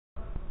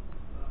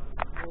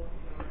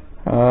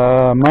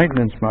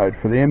Maintenance mode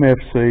for the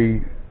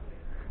MFC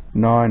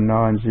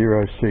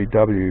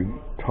 990CW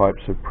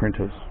types of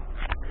printers.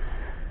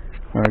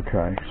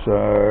 Okay,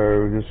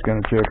 so just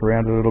going to jerk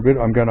around a little bit.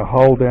 I'm going to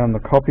hold down the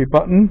copy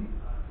button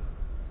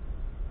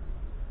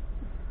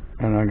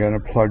and I'm going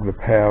to plug the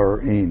power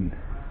in.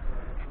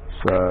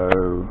 So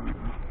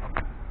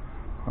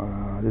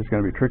this is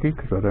going to be tricky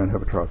because I don't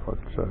have a tripod.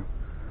 So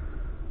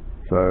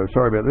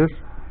sorry about this.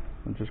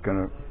 I'm just going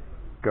to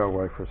go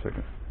away for a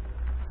second.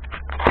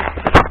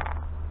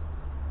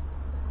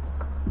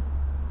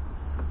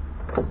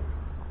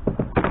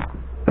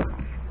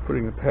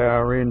 Putting the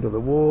power into the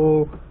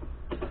wall,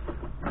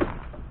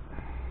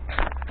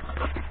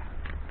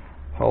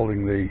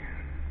 holding the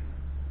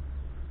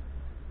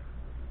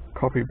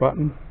copy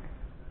button,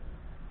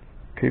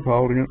 keep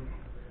holding it.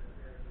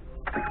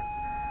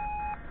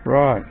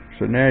 Right,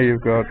 so now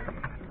you've got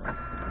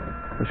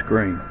a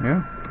screen,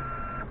 yeah,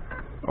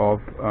 of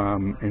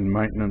in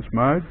maintenance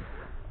mode.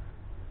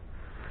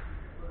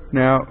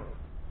 Now,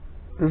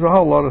 there's a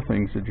whole lot of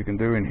things that you can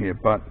do in here,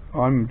 but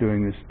I'm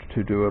doing this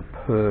to do a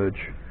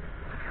purge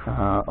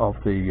of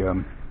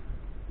the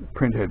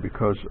printhead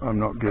because I'm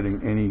not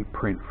getting any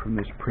print from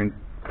this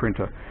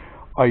printer.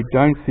 I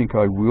don't think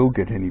I will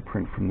get any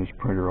print from this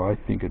printer. I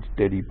think it's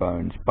deady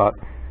bones, but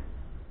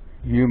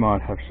you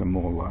might have some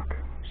more luck.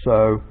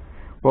 So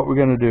what we're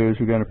going to do is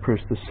we're going to press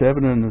the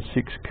 7 and the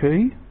 6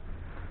 key.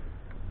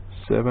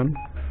 7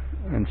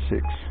 and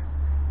 6.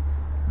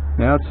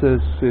 Now it says,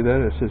 see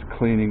that? It says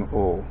cleaning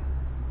all.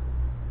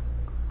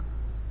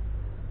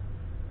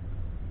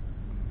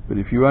 But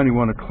if you only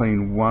want to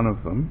clean one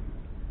of them,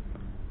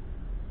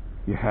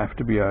 you have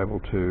to be able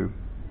to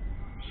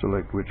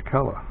select which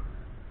colour.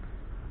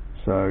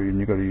 So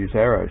you've got to use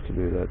arrows to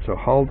do that. So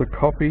hold the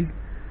copy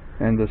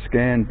and the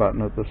scan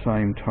button at the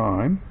same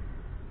time.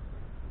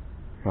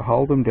 You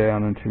hold them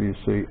down until you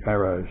see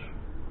arrows.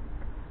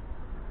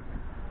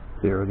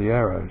 There are the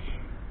arrows.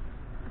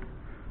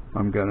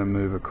 I'm going to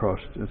move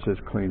across, it says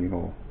cleaning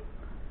all.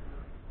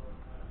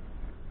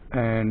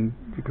 And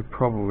you could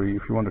probably,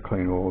 if you want to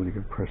clean all, you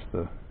can press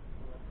the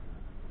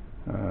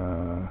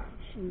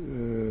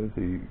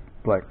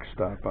black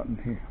start button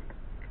here.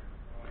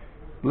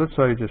 Let's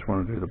say you just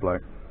want to do the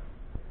black.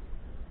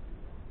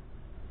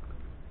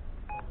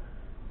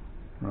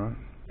 Right,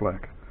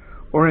 black.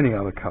 Or any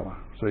other colour.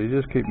 So you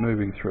just keep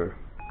moving through.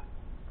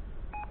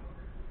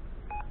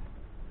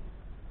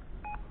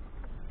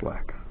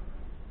 Black.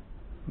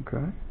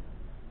 Okay.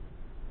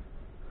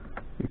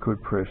 You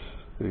could press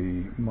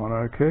the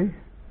mono key.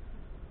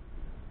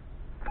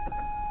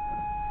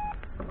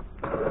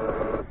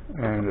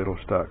 And it'll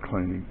start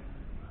cleaning.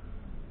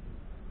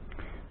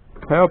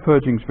 Power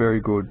purging is very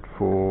good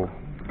for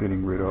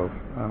getting rid of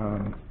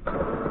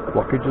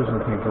blockages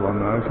and things along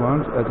those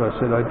lines. As I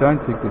said, I don't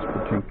think this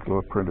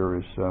particular printer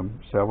is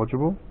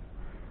salvageable,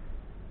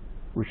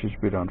 which is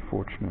a bit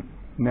unfortunate.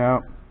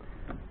 Now,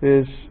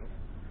 there's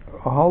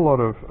a whole lot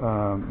of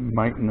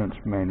maintenance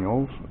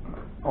manuals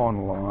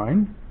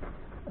online,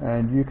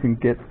 and you can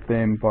get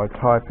them by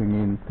typing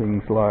in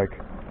things like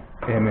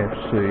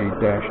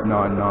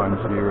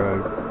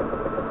MFC-990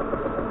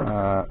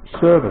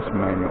 service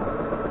manual,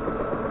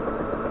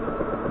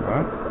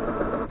 right?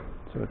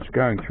 So it's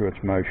going through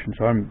its motions.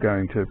 I'm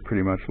going to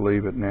pretty much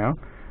leave it now,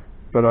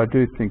 but I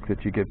do think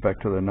that you get back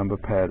to the number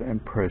pad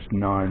and press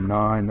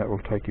 99. That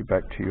will take you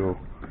back to your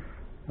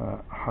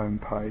home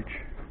page.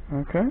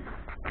 Okay?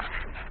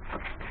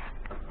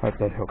 Hope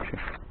that helps you.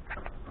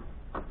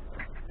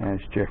 And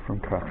it's Jeff from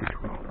Cartridge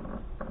World.